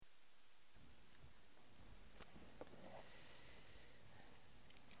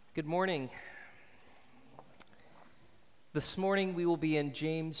Good morning. This morning we will be in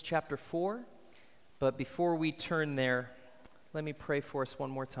James chapter 4, but before we turn there, let me pray for us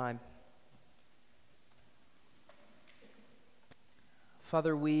one more time.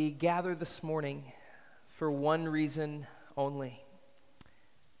 Father, we gather this morning for one reason only,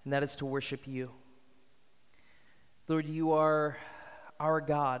 and that is to worship you. Lord, you are our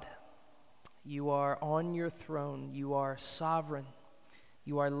God. You are on your throne. You are sovereign.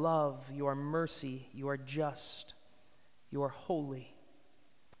 You are love, you are mercy, you are just, you are holy.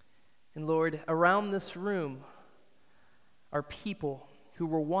 And Lord, around this room are people who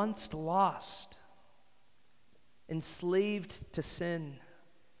were once lost, enslaved to sin,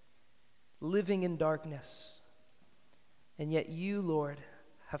 living in darkness. And yet you, Lord,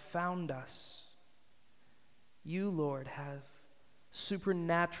 have found us. You, Lord, have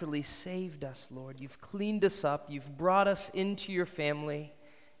supernaturally saved us, Lord. You've cleaned us up. You've brought us into your family.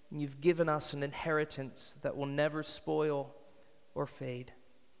 And you've given us an inheritance that will never spoil or fade.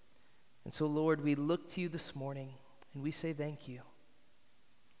 And so, Lord, we look to you this morning and we say thank you.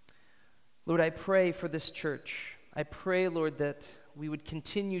 Lord, I pray for this church. I pray, Lord, that we would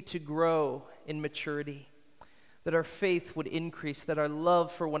continue to grow in maturity, that our faith would increase, that our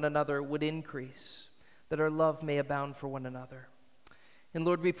love for one another would increase, that our love may abound for one another. And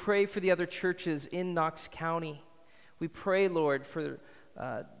Lord, we pray for the other churches in Knox County. We pray, Lord, for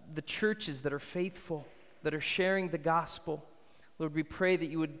the churches that are faithful, that are sharing the gospel. Lord, we pray that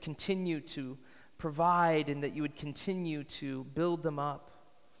you would continue to provide and that you would continue to build them up.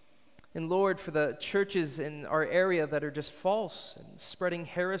 And Lord, for the churches in our area that are just false and spreading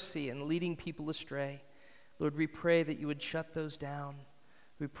heresy and leading people astray, Lord, we pray that you would shut those down.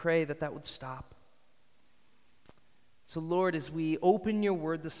 We pray that that would stop. So, Lord, as we open your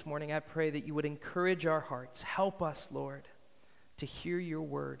word this morning, I pray that you would encourage our hearts. Help us, Lord, to hear your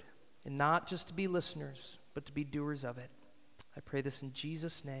word, and not just to be listeners, but to be doers of it. I pray this in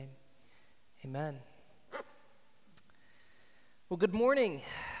Jesus' name. Amen. Well, good morning.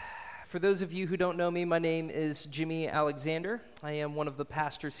 For those of you who don't know me, my name is Jimmy Alexander. I am one of the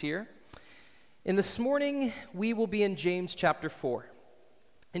pastors here. And this morning, we will be in James chapter 4.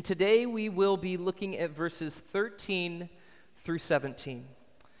 And today we will be looking at verses 13 through 17.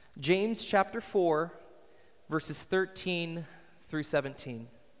 James chapter 4, verses 13 through 17.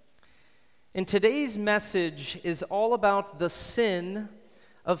 And today's message is all about the sin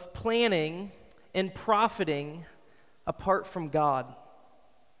of planning and profiting apart from God.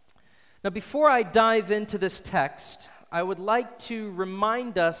 Now, before I dive into this text, I would like to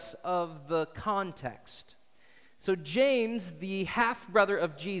remind us of the context. So James, the half-brother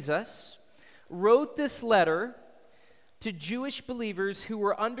of Jesus, wrote this letter to Jewish believers who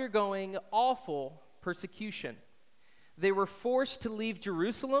were undergoing awful persecution. They were forced to leave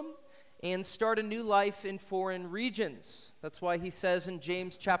Jerusalem and start a new life in foreign regions. That's why he says in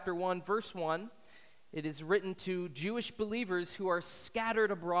James chapter 1, verse 1, it is written to Jewish believers who are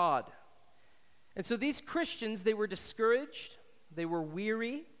scattered abroad. And so these Christians, they were discouraged, they were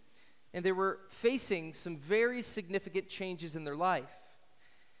weary, and they were facing some very significant changes in their life.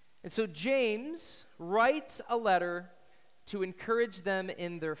 And so James writes a letter to encourage them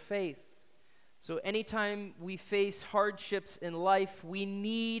in their faith. So anytime we face hardships in life, we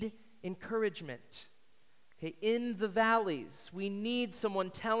need encouragement. Okay, in the valleys, we need someone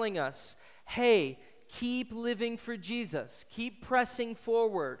telling us, hey, keep living for Jesus, keep pressing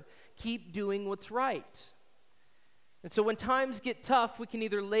forward, keep doing what's right. And so when times get tough, we can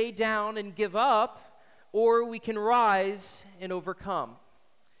either lay down and give up, or we can rise and overcome.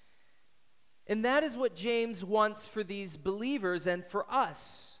 And that is what James wants for these believers and for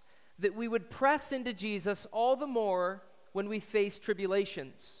us, that we would press into Jesus all the more when we face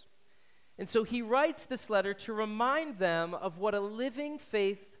tribulations. And so he writes this letter to remind them of what a living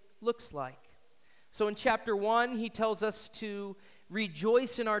faith looks like. So in chapter 1, he tells us to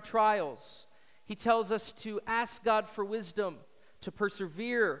rejoice in our trials. He tells us to ask God for wisdom, to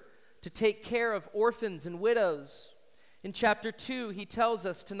persevere, to take care of orphans and widows. In chapter 2, he tells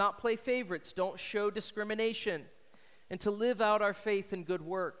us to not play favorites, don't show discrimination, and to live out our faith in good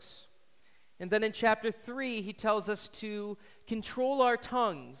works. And then in chapter 3, he tells us to control our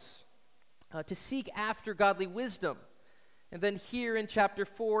tongues, to seek after godly wisdom. And then here in chapter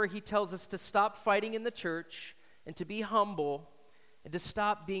 4, he tells us to stop fighting in the church and to be humble and to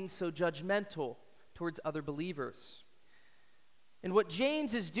stop being so judgmental towards other believers. And what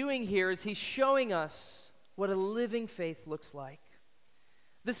James is doing here is he's showing us what a living faith looks like.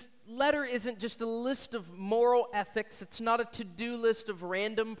 This letter isn't just a list of moral ethics. It's not a to-do list of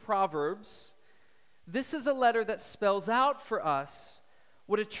random proverbs. This is a letter that spells out for us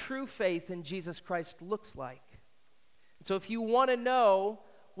what a true faith in Jesus Christ looks like. And so if you want to know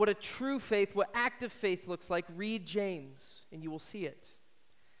what a true faith, what active faith looks like, read James, and you will see it.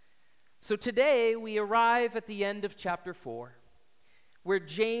 So today we arrive at the end of chapter 4, where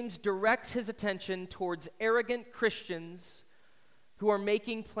James directs his attention towards arrogant Christians who are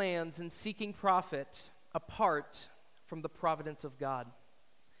making plans and seeking profit apart from the providence of God.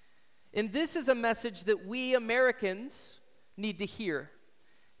 And this is a message that we Americans need to hear.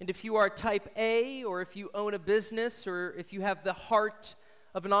 And if you are type A, or if you own a business, or if you have the heart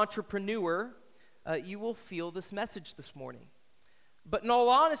of an entrepreneur, you will feel this message this morning. But in all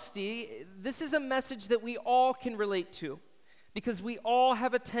honesty, this is a message that we all can relate to, because we all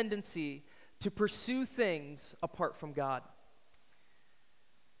have a tendency to pursue things apart from God.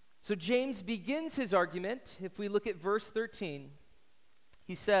 So James begins his argument. If we look at verse 13,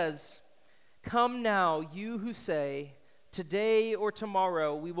 he says, "Come now, you who say, 'Today or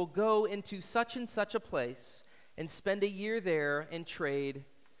tomorrow we will go into such and such a place and spend a year there and trade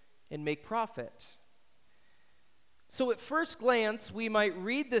and make profit.'" So at first glance, we might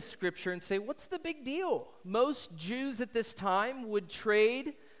read this scripture and say, what's the big deal? Most Jews at this time would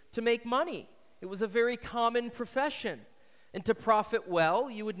trade to make money. It was a very common profession. And to profit well,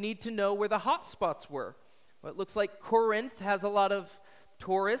 you would need to know where the hot spots were. Well, it looks like Corinth has a lot of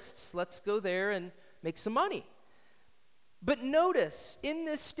tourists. Let's go there and make some money. But notice in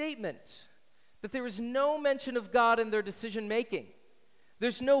this statement that there is no mention of God in their decision making.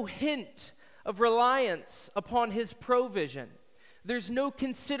 There's no hint of reliance upon his provision. There's no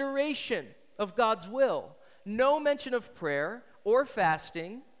consideration of God's will. No mention of prayer or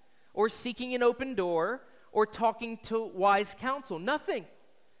fasting or seeking an open door or talking to wise counsel. Nothing.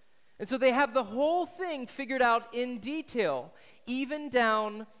 And so they have the whole thing figured out in detail, even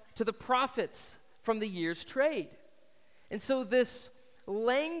down to the profits from the year's trade. And so this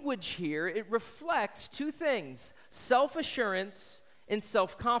language here, it reflects two things: self-assurance and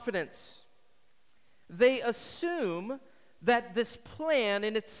self-confidence. They assume that this plan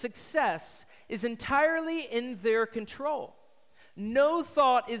and its success is entirely in their control. No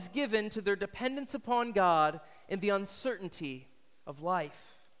thought is given to their dependence upon God and the uncertainty of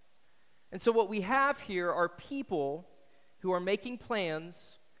life. And so what we have here are people who are making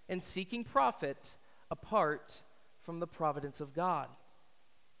plans and seeking profit apart from the providence of God.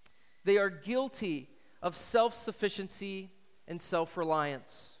 They are guilty of self-sufficiency and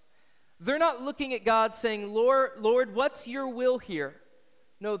self-reliance. They're not looking at God saying, Lord, what's your will here?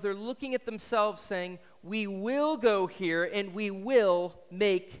 No, they're looking at themselves saying, we will go here and we will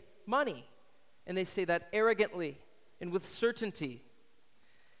make money. And they say that arrogantly and with certainty.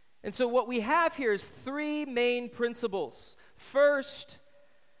 And so what we have here is three main principles. First,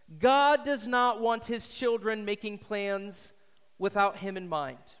 God does not want his children making plans without him in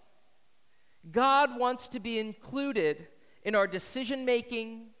mind. God wants to be included in our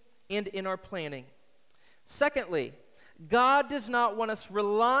decision-making and in our planning. Secondly, God does not want us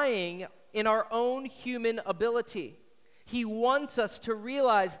relying in our own human ability. He wants us to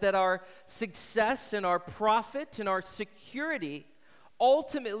realize that our success and our profit and our security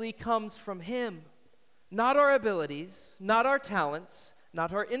ultimately comes from him, not our abilities, not our talents,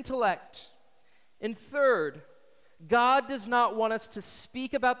 not our intellect. And third, God does not want us to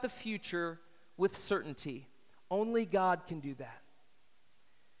speak about the future with certainty. Only God can do that.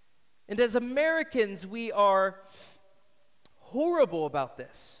 And as Americans, we are horrible about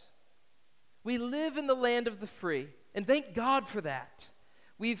this. We live in the land of the free, and thank God for that.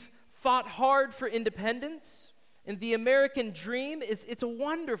 We've fought hard for independence, and the American dream it's a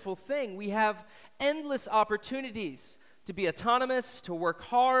wonderful thing. We have endless opportunities to be autonomous, to work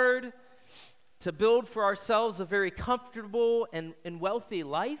hard, to build for ourselves a very comfortable and wealthy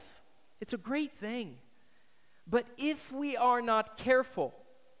life. It's a great thing. But if we are not careful,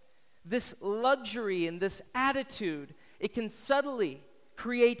 this luxury and this attitude, it can subtly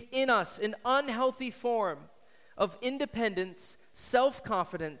create in us an unhealthy form of independence,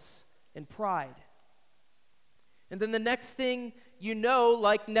 self-confidence, and pride. And then the next thing you know,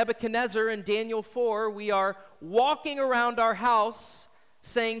 like Nebuchadnezzar in Daniel 4, we are walking around our house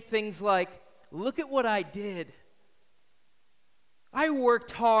saying things like, look at what I did. I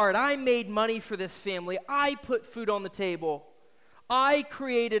worked hard. I made money for this family. I put food on the table. I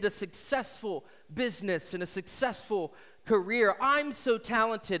created a successful business and a successful career. I'm so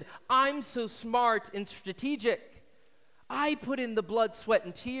talented. I'm so smart and strategic. I put in the blood, sweat,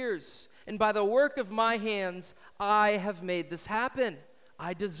 and tears. And by the work of my hands, I have made this happen.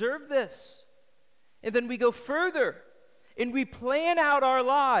 I deserve this. And then we go further and we plan out our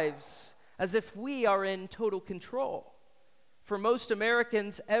lives as if we are in total control. For most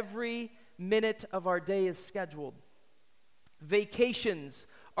Americans, every minute of our day is scheduled. Vacations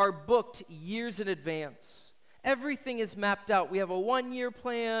are booked years in advance. Everything is mapped out. We have a 1-year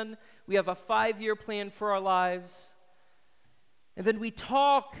plan. We have a 5-year plan for our lives. And then we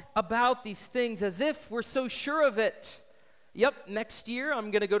talk about these things as if we're so sure of it. Yep, next year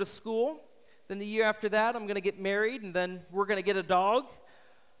I'm going to go to school. Then the year after that I'm going to get married, and then we're going to get a dog.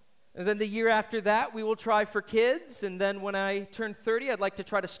 And then the year after that we will try for kids. And then when I turn 30, I'd like to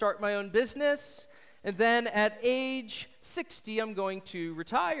try to start my own business. And then at age 60, I'm going to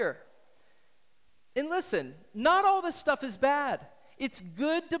retire. And listen, not all this stuff is bad. It's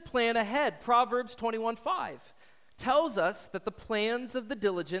good to plan ahead. Proverbs 21:5 tells us that the plans of the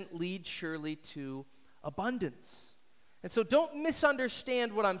diligent lead surely to abundance. And so don't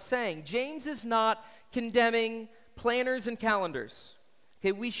misunderstand what I'm saying. James is not condemning planners and calendars.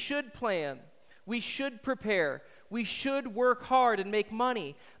 Okay, we should plan. We should prepare. We should work hard and make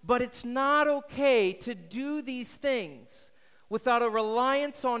money. But it's not okay to do these things without a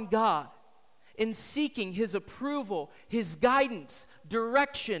reliance on God in seeking His approval, His guidance,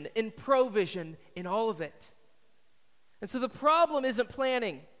 direction, and provision in all of it. And so the problem isn't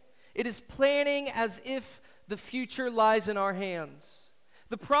planning. It is planning as if the future lies in our hands.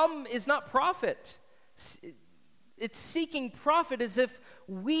 The problem is not profit. It's seeking profit as if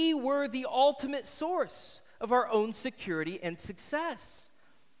we were the ultimate source of our own security and success.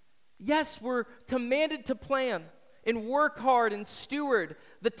 Yes, we're commanded to plan and work hard and steward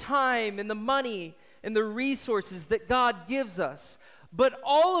the time and the money and the resources that God gives us. But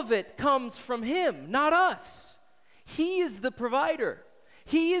all of it comes from Him, not us. He is the provider.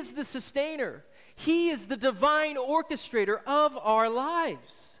 He is the sustainer. He is the divine orchestrator of our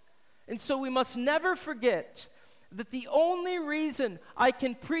lives. And so we must never forget that the only reason I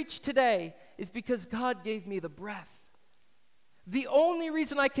can preach today is because God gave me the breath. The only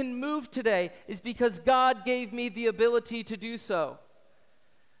reason I can move today is because God gave me the ability to do so.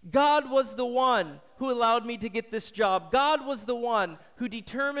 God was the one who allowed me to get this job. God was the one who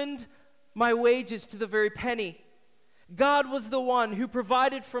determined my wages to the very penny. God was the one who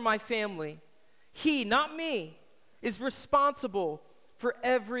provided for my family. He, not me, is responsible for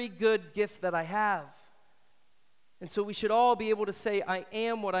every good gift that I have. And so we should all be able to say, I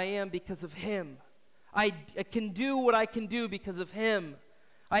am what I am because of Him. I can do what I can do because of Him.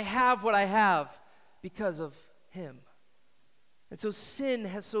 I have what I have because of Him. And so sin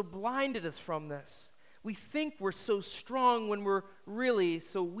has so blinded us from this. We think we're so strong when we're really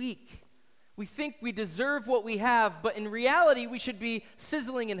so weak. We think we deserve what we have, but in reality, we should be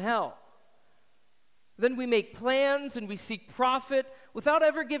sizzling in hell. Then we make plans and we seek profit without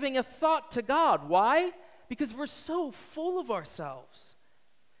ever giving a thought to God. Why? Because we're so full of ourselves.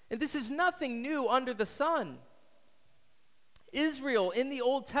 And this is nothing new under the sun. Israel in the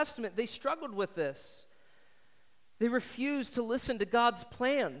Old Testament, they struggled with this. They refused to listen to God's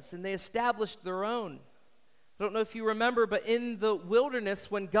plans, and they established their own. I don't know if you remember, but in the wilderness,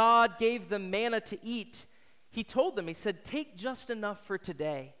 when God gave them manna to eat, He told them, He said, take just enough for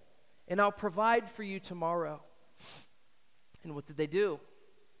today, and I'll provide for you tomorrow. And what did they do?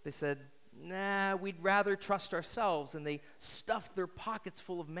 They said, nah, we'd rather trust ourselves, and they stuffed their pockets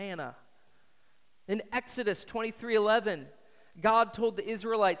full of manna. In Exodus 23:11, God told the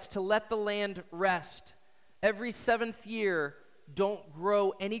Israelites to let the land rest. Every 7th year, don't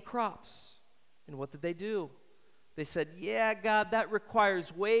grow any crops. And what did they do? They said, yeah, God, that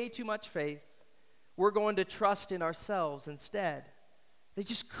requires way too much faith. We're going to trust in ourselves instead. They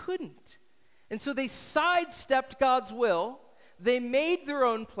just couldn't. And so they sidestepped God's will. They made their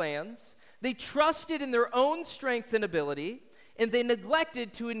own plans. They trusted in their own strength and ability, and they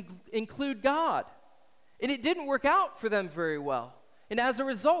neglected to include God. And it didn't work out for them very well. And as a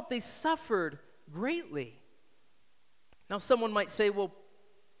result, they suffered greatly. Now, someone might say, well,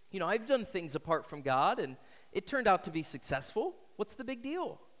 I've done things apart from God, and it turned out to be successful. What's the big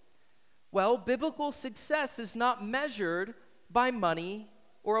deal? Well, biblical success is not measured by money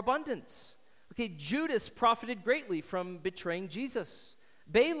or abundance. Okay, Judas profited greatly from betraying Jesus.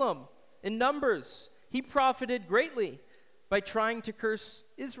 Balaam, in Numbers, he profited greatly by trying to curse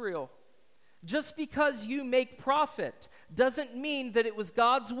Israel. Just because you make profit doesn't mean that it was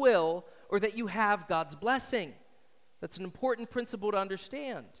God's will or that you have God's blessing. That's an important principle to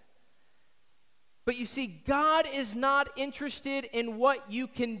understand. But you see, God is not interested in what you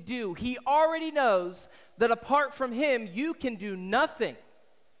can do. He already knows that apart from Him, you can do nothing.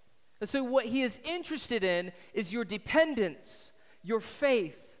 And so what He is interested in is your dependence, your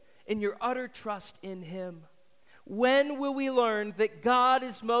faith, and your utter trust in Him. When will we learn that God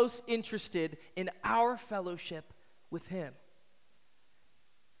is most interested in our fellowship with Him?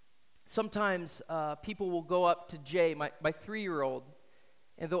 Sometimes people will go up to Jay, my 3-year-old,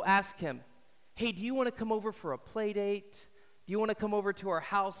 and they'll ask him, hey, do you want to come over for a play date? Do you want to come over to our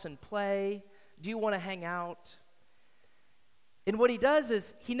house and play? Do you want to hang out? And what he does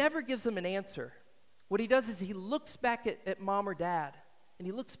is he never gives them an answer. What he does is he looks back at mom or dad, and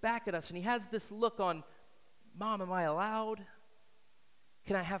he looks back at us, and he has this look on, Mom, am I allowed?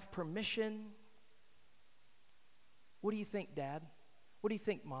 Can I have permission? What do you think, Dad? What do you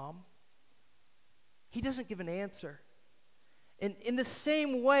think, Mom? He doesn't give an answer. And in the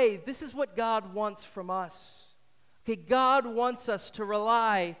same way, this is what God wants from us. Okay, God wants us to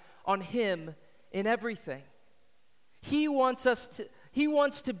rely on Him in everything. He wants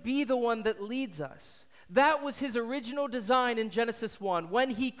to be the one that leads us. That was His original design in Genesis 1 when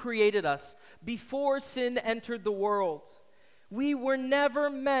He created us, before sin entered the world. We were never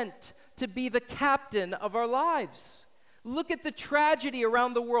meant to be the captain of our lives. Look at the tragedy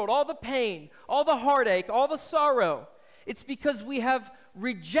around the world, all the pain, all the heartache, all the sorrow. It's because we have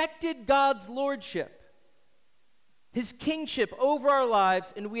rejected God's lordship, His kingship over our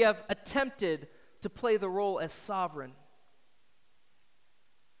lives, and we have attempted to play the role as sovereign.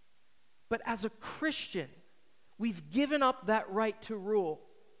 But as a Christian, we've given up that right to rule.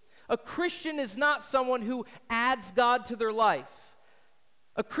 A Christian is not someone who adds God to their life.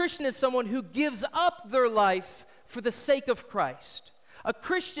 A Christian is someone who gives up their life for the sake of Christ. A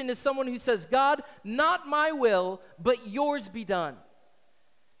Christian is someone who says, God, not my will, but yours be done.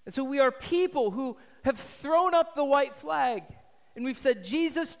 And so we are people who have thrown up the white flag, and we've said,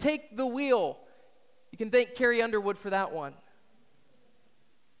 Jesus, take the wheel. You can thank Carrie Underwood for that one.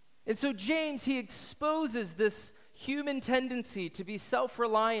 And so James, he exposes this human tendency to be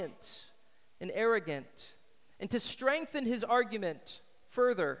self-reliant and arrogant. And to strengthen his argument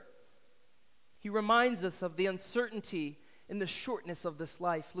further, he reminds us of the uncertainty and the shortness of this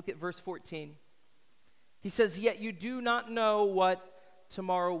life. Look at verse 14. He says, yet you do not know what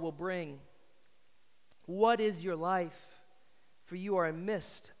tomorrow will bring. What is your life? For you are a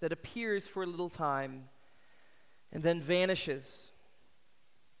mist that appears for a little time and then vanishes.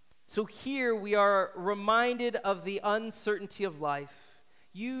 So here we are reminded of the uncertainty of life.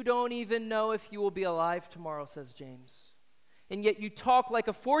 You don't even know if you will be alive tomorrow, says James. And yet you talk like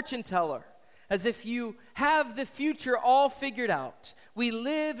a fortune teller, as if you have the future all figured out. We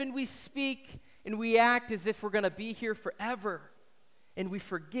live and we speak and we act as if we're going to be here forever. And we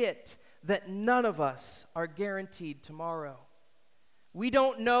forget that none of us are guaranteed tomorrow. We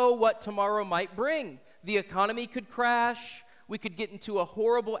don't know what tomorrow might bring. The economy could crash. We could get into a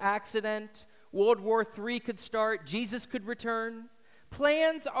horrible accident. World War III could start. Jesus could return.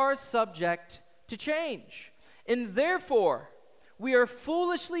 Plans are subject to change. And therefore, we are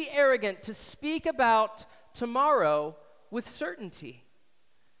foolishly arrogant to speak about tomorrow with certainty.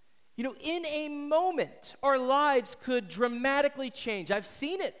 You know, in a moment, our lives could dramatically change. I've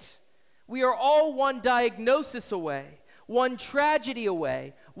seen it. We are all one diagnosis away, one tragedy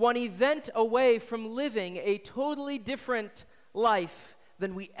away, one event away from living a totally different life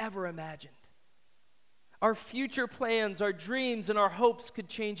than we ever imagined. Our future plans, our dreams, and our hopes could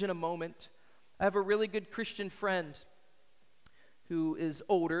change in a moment. I have a really good Christian friend who is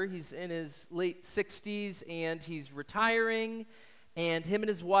older. He's in his late 60s, and he's retiring. And him and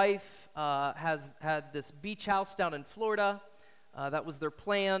his wife has had this beach house down in Florida. That was their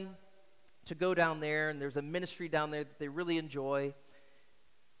plan, to go down there, and there's a ministry down there that they really enjoy.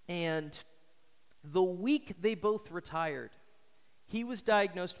 And the week they both retired, he was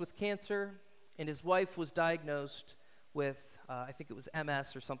diagnosed with cancer, and his wife was diagnosed with, I think it was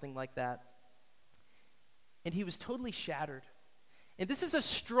MS or something like that. And he was totally shattered. And this is a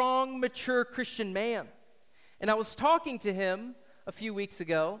strong, mature Christian man. And I was talking to him a few weeks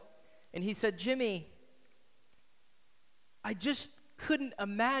ago, and he said, Jimmy, I just couldn't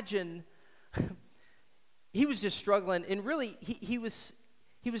imagine. He was just struggling, and really, he was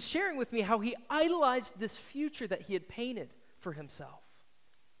sharing with me how he idolized this future that he had painted for himself.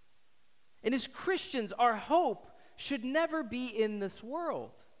 And as Christians, our hope should never be in this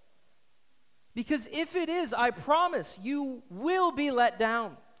world. Because if it is, I promise, you will be let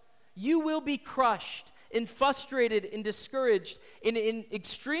down. You will be crushed and frustrated and discouraged. And in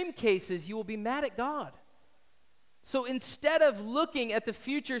extreme cases, you will be mad at God. So instead of looking at the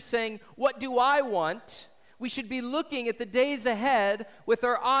future saying, what do I want? We should be looking at the days ahead with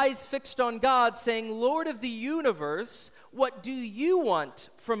our eyes fixed on God, saying, Lord of the universe, what do you want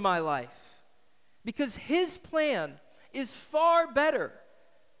from my life? Because His plan is far better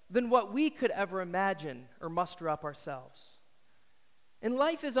than what we could ever imagine or muster up ourselves. And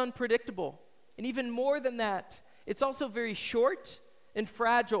life is unpredictable. And even more than that, it's also very short and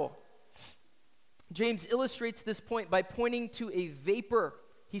fragile. James illustrates this point by pointing to a vapor.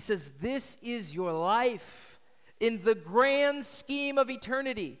 He says, this is your life. In the grand scheme of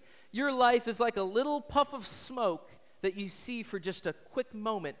eternity, your life is like a little puff of smoke that you see for just a quick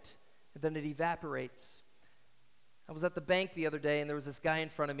moment, and then it evaporates. I was at the bank the other day, and there was this guy in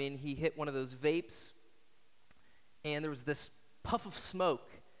front of me, and he hit one of those vapes, and there was this puff of smoke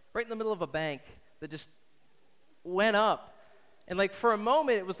right in the middle of a bank that just went up. And like for a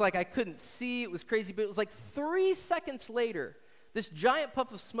moment, it was like I couldn't see. It was crazy. But it was like 3 seconds later, this giant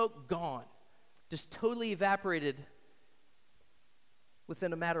puff of smoke gone. Just totally evaporated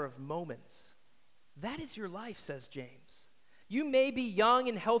within a matter of moments. That is your life, says James. You may be young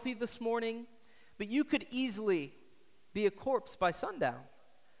and healthy this morning, but you could easily be a corpse by sundown.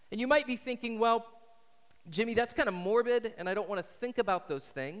 And you might be thinking, well, Jimmy, that's kind of morbid, and I don't want to think about those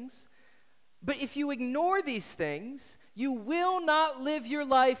things. But if you ignore these things, you will not live your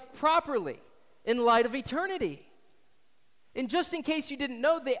life properly in light of eternity. And just in case you didn't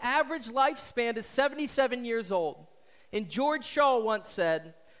know, the average lifespan is 77 years old. And George Shaw once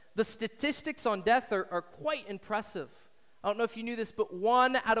said, the statistics on death are quite impressive. I don't know if you knew this, but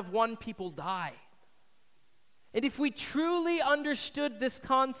 1 out of 1 people die. And if we truly understood this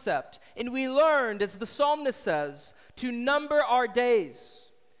concept, and we learned, as the psalmist says, to number our days,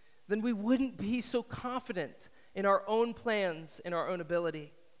 then we wouldn't be so confident in our own plans and our own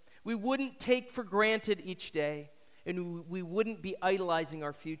ability. We wouldn't take for granted each day, and we wouldn't be idolizing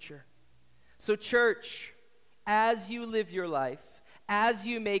our future. So church, as you live your life, as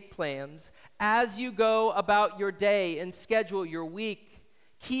you make plans, as you go about your day and schedule your week,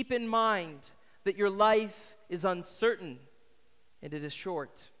 keep in mind that your life is uncertain and it is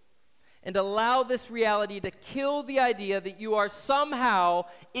short. And allow this reality to kill the idea that you are somehow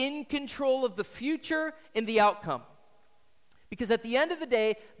in control of the future and the outcome. Because at the end of the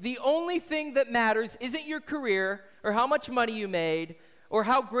day, the only thing that matters isn't your career or how much money you made or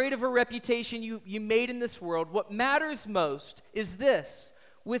how great of a reputation you made in this world. What matters most is this: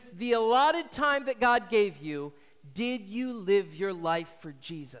 with the allotted time that God gave you, did you live your life for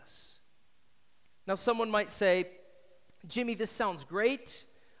Jesus? Now, someone might say, Jimmy, this sounds great.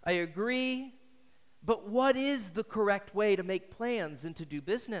 I agree, but what is the correct way to make plans and to do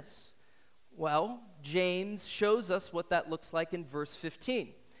business? Well, James shows us what that looks like in verse 15.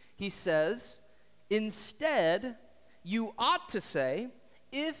 He says, instead, you ought to say,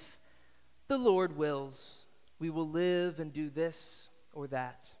 if the Lord wills, we will live and do this or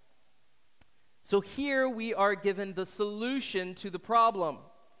that. So here we are given the solution to the problem.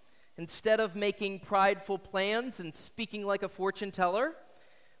 Instead of making prideful plans and speaking like a fortune teller,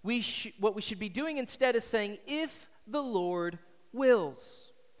 what we should be doing instead is saying, if the Lord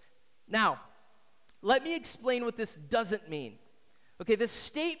wills. Now, let me explain what this doesn't mean. Okay, this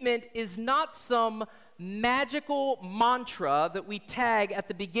statement is not some magical mantra that we tag at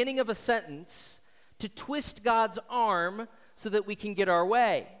the beginning of a sentence to twist God's arm so that we can get our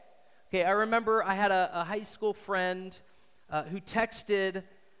way. Okay, I remember I had a high school friend who texted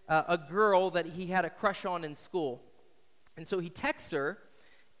a girl that he had a crush on in school. And so he texts her,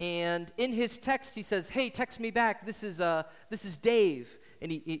 and in his text, he says, hey, text me back. This is Dave.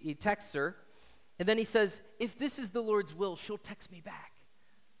 And he texts her. And then he says, if this is the Lord's will, she'll text me back.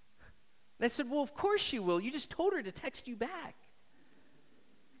 And I said, well, of course she will. You just told her to text you back.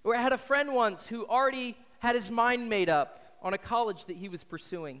 Or I had a friend once who already had his mind made up on a college that he was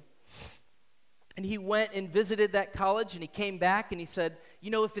pursuing. And he went and visited that college, and he came back, and he said,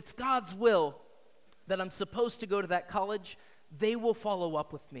 you know, if it's God's will that I'm supposed to go to that college, they will follow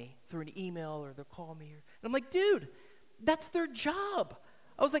up with me through an email or they'll call me. And I'm like, dude, that's their job.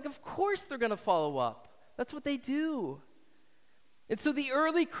 I was like, of course they're going to follow up. That's what they do. And so the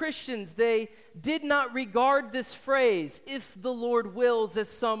early Christians, they did not regard this phrase, if the Lord wills, as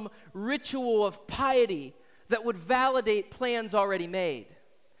some ritual of piety that would validate plans already made.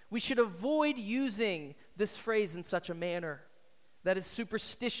 We should avoid using this phrase in such a manner. That is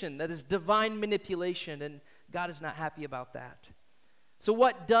superstition, that is divine manipulation, and God is not happy about that. So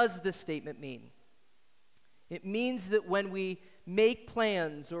what does this statement mean? It means that when we make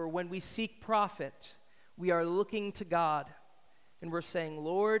plans or when we seek profit, we are looking to God and we're saying,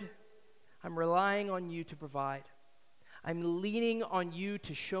 Lord, I'm relying on you to provide. I'm leaning on you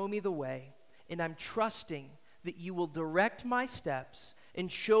to show me the way, and I'm trusting that you will direct my steps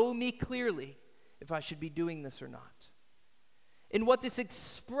and show me clearly if I should be doing this or not. And what this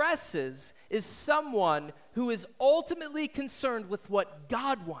expresses is someone who is ultimately concerned with what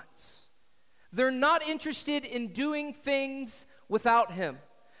God wants. They're not interested in doing things without him.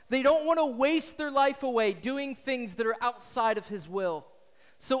 They don't want to waste their life away doing things that are outside of his will.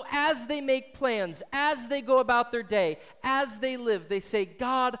 So as they make plans, as they go about their day, as they live, they say,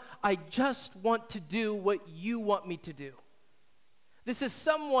 God, I just want to do what you want me to do. This is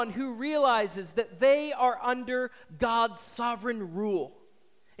someone who realizes that they are under God's sovereign rule.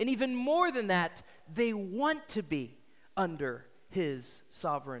 And even more than that, they want to be under his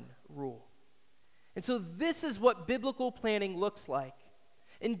sovereign rule. And so this is what biblical planning looks like.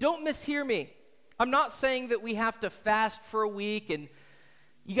 And don't mishear me. I'm not saying that we have to fast for a week and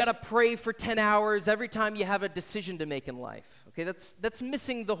you got to pray for 10 hours every time you have a decision to make in life. Okay, that's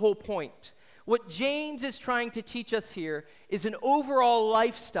missing the whole point. What James is trying to teach us here is an overall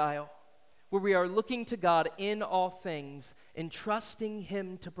lifestyle where we are looking to God in all things and trusting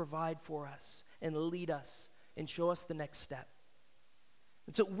him to provide for us and lead us and show us the next step.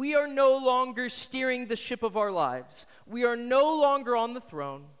 And so we are no longer steering the ship of our lives. We are no longer on the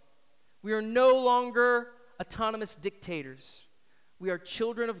throne. We are no longer autonomous dictators. We are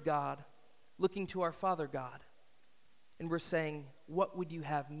children of God looking to our Father God. And we're saying, what would you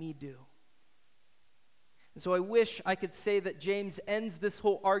have me do? And so I wish I could say that James ends this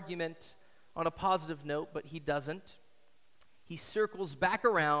whole argument on a positive note, but he doesn't. He circles back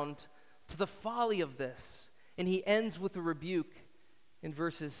around to the folly of this, and he ends with a rebuke in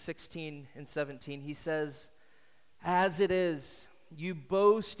verses 16 and 17. He says, as it is, you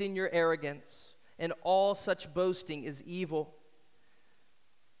boast in your arrogance, and all such boasting is evil.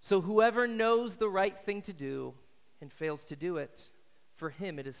 So whoever knows the right thing to do and fails to do it, for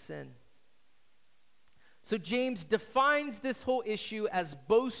him it is sin. So James defines this whole issue as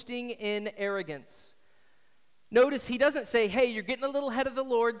boasting in arrogance. Notice he doesn't say, hey, you're getting a little ahead of the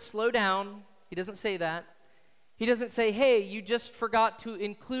Lord, slow down. He doesn't say that. He doesn't say, hey, you just forgot to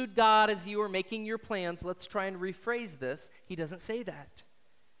include God as you were making your plans. Let's try and rephrase this. He doesn't say that.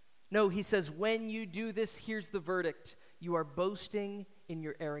 No, he says, when you do this, here's the verdict. You are boasting in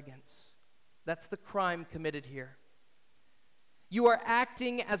your arrogance. That's the crime committed here. You are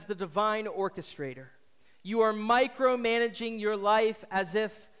acting as the divine orchestrator. You are micromanaging your life as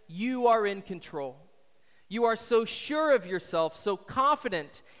if you are in control. You are so sure of yourself, so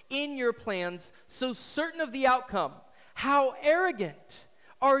confident in your plans, so certain of the outcome. How arrogant.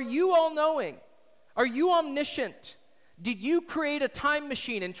 Are you all-knowing? Are you omniscient? Did you create a time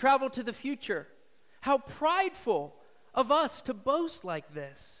machine and travel to the future? How prideful of us to boast like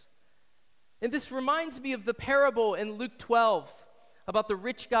this. And this reminds me of the parable in Luke 12 about the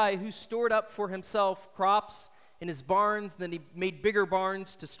rich guy who stored up for himself crops in his barns, then he made bigger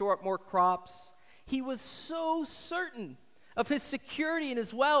barns to store up more crops. He was so certain of his security and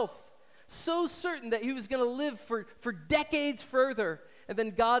his wealth, so certain that he was going to live for decades further. And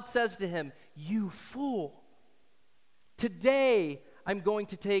then God says to him, you fool, today I'm going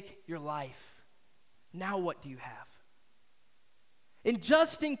to take your life. Now what do you have? And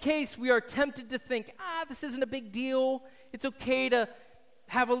just in case we are tempted to think, this isn't a big deal, it's okay to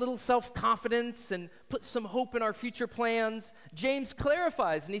have a little self-confidence and put some hope in our future plans, James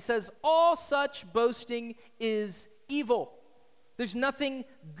clarifies and he says, all such boasting is evil. There's nothing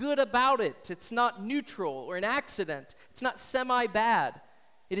good about it. It's not neutral or an accident. It's not semi-bad.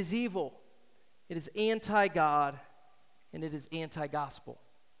 It is evil. It is anti-God, and it is anti-gospel.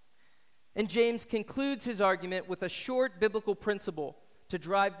 And James concludes his argument with a short biblical principle to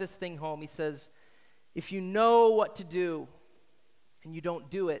drive this thing home. He says, if you know what to do and you don't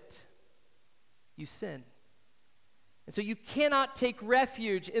do it, you sin. And so you cannot take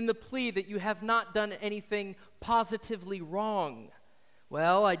refuge in the plea that you have not done anything positively wrong.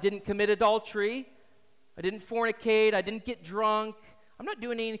 Well, I didn't commit adultery. I didn't fornicate. I didn't get drunk. I'm not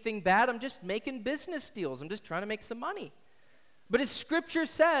doing anything bad. I'm just making business deals. I'm just trying to make some money. But as Scripture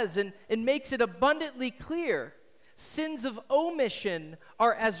says and makes it abundantly clear, sins of omission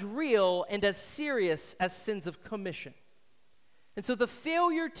are as real and as serious as sins of commission. And so the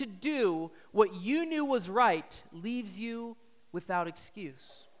failure to do what you knew was right leaves you without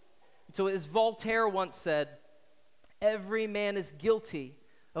excuse. And so as Voltaire once said, every man is guilty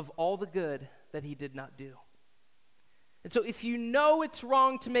of all the good that he did not do. And so if you know it's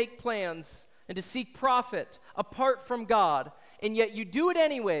wrong to make plans and to seek profit apart from God, and yet you do it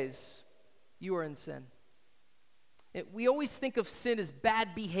anyways, you are in sin. We always think of sin as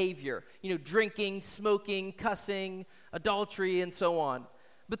bad behavior, drinking, smoking, cussing, adultery, and so on.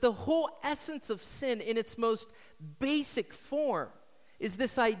 But the whole essence of sin in its most basic form is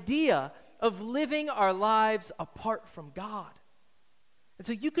this idea of living our lives apart from God. And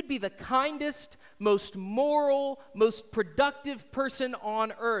so you could be the kindest, most moral, most productive person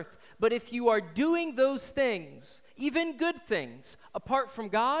on earth, but if you are doing those things, even good things, apart from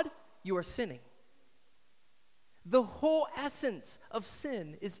God, you are sinning. The whole essence of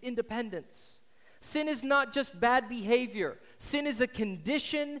sin is independence. Sin is not just bad behavior. Sin is a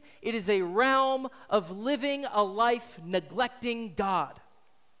condition. It is a realm of living a life neglecting God.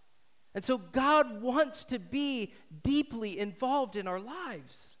 And so God wants to be deeply involved in our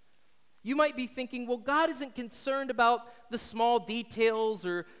lives. You might be thinking, well, God isn't concerned about the small details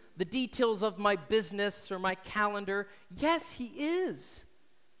or the details of my business or my calendar. Yes, He is.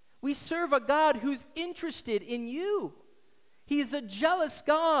 We serve a God who's interested in you. He's a jealous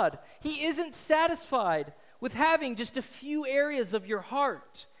God. He isn't satisfied with having just a few areas of your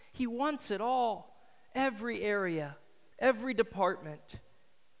heart. He wants it all, every area, every department.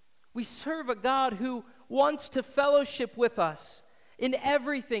 We serve a God who wants to fellowship with us in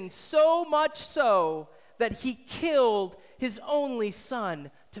everything, so much so that He killed His only Son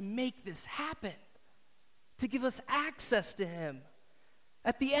to make this happen, to give us access to Him.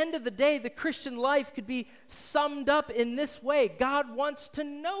 At the end of the day, the Christian life could be summed up in this way. God wants to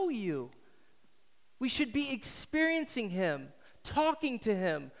know you. We should be experiencing Him, talking to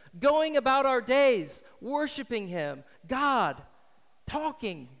Him, going about our days, worshiping Him. God,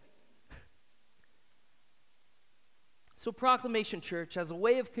 talking. So, Proclamation Church, as a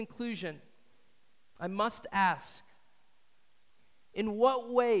way of conclusion, I must ask, in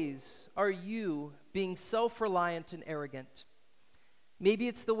what ways are you being self-reliant and arrogant? Maybe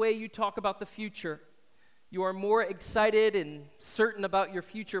it's the way you talk about the future. You are more excited and certain about your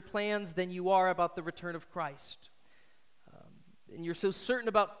future plans than you are about the return of Christ. And you're so certain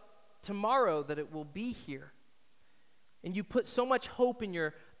about tomorrow that it will be here. And you put so much hope in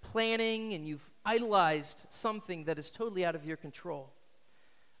your planning, and you've idolized something that is totally out of your control.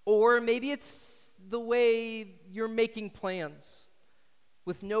 Or maybe it's the way you're making plans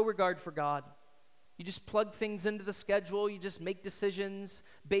with no regard for God. You just plug things into the schedule. You just make decisions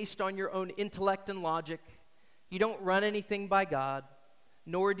based on your own intellect and logic. You don't run anything by God,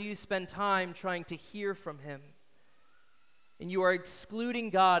 nor do you spend time trying to hear from Him. And you are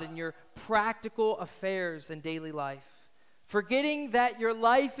excluding God in your practical affairs and daily life, forgetting that your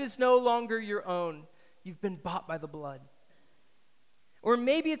life is no longer your own. You've been bought by the blood. Or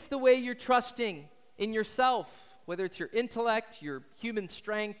maybe it's the way you're trusting in yourself, whether it's your intellect, your human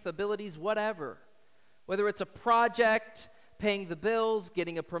strength, abilities, whatever. Whether it's a project, paying the bills,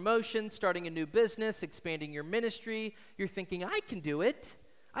 getting a promotion, starting a new business, expanding your ministry, you're thinking, I can do it.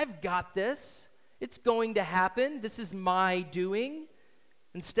 I've got this. It's going to happen. This is my doing.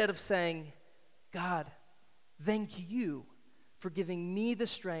 Instead of saying, God, thank you for giving me the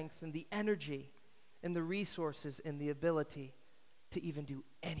strength and the energy and the resources and the ability to even do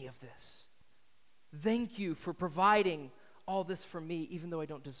any of this. Thank you for providing all this for me, even though I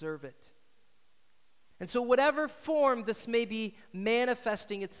don't deserve it. And so whatever form this may be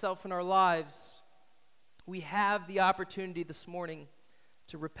manifesting itself in our lives, we have the opportunity this morning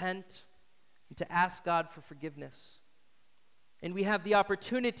to repent and to ask God for forgiveness. And we have the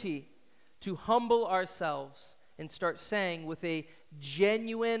opportunity to humble ourselves and start saying with a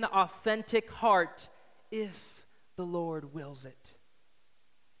genuine, authentic heart, if the Lord wills it.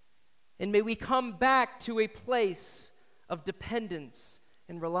 And may we come back to a place of dependence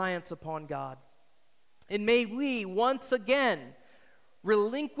and reliance upon God. And may we once again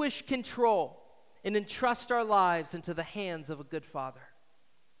relinquish control and entrust our lives into the hands of a good Father.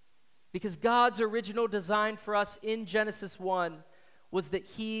 Because God's original design for us in Genesis 1 was that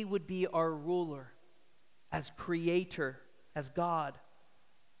He would be our ruler, as creator, as God.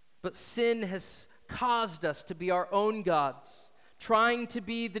 But sin has caused us to be our own gods, trying to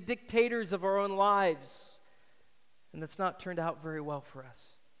be the dictators of our own lives. And that's not turned out very well for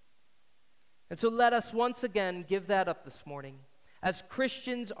us. And so let us once again give that up this morning. As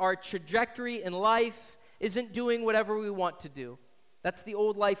Christians, our trajectory in life isn't doing whatever we want to do. That's the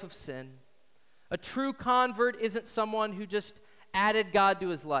old life of sin. A true convert isn't someone who just added God to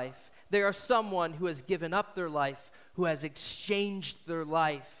his life. They are someone who has given up their life, who has exchanged their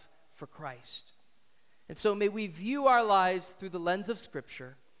life for Christ. And so may we view our lives through the lens of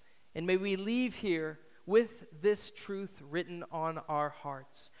Scripture, and may we leave here with this truth written on our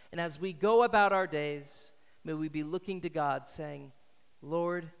hearts. And as we go about our days, may we be looking to God saying,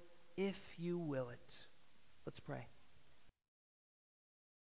 Lord, if you will it. Let's pray.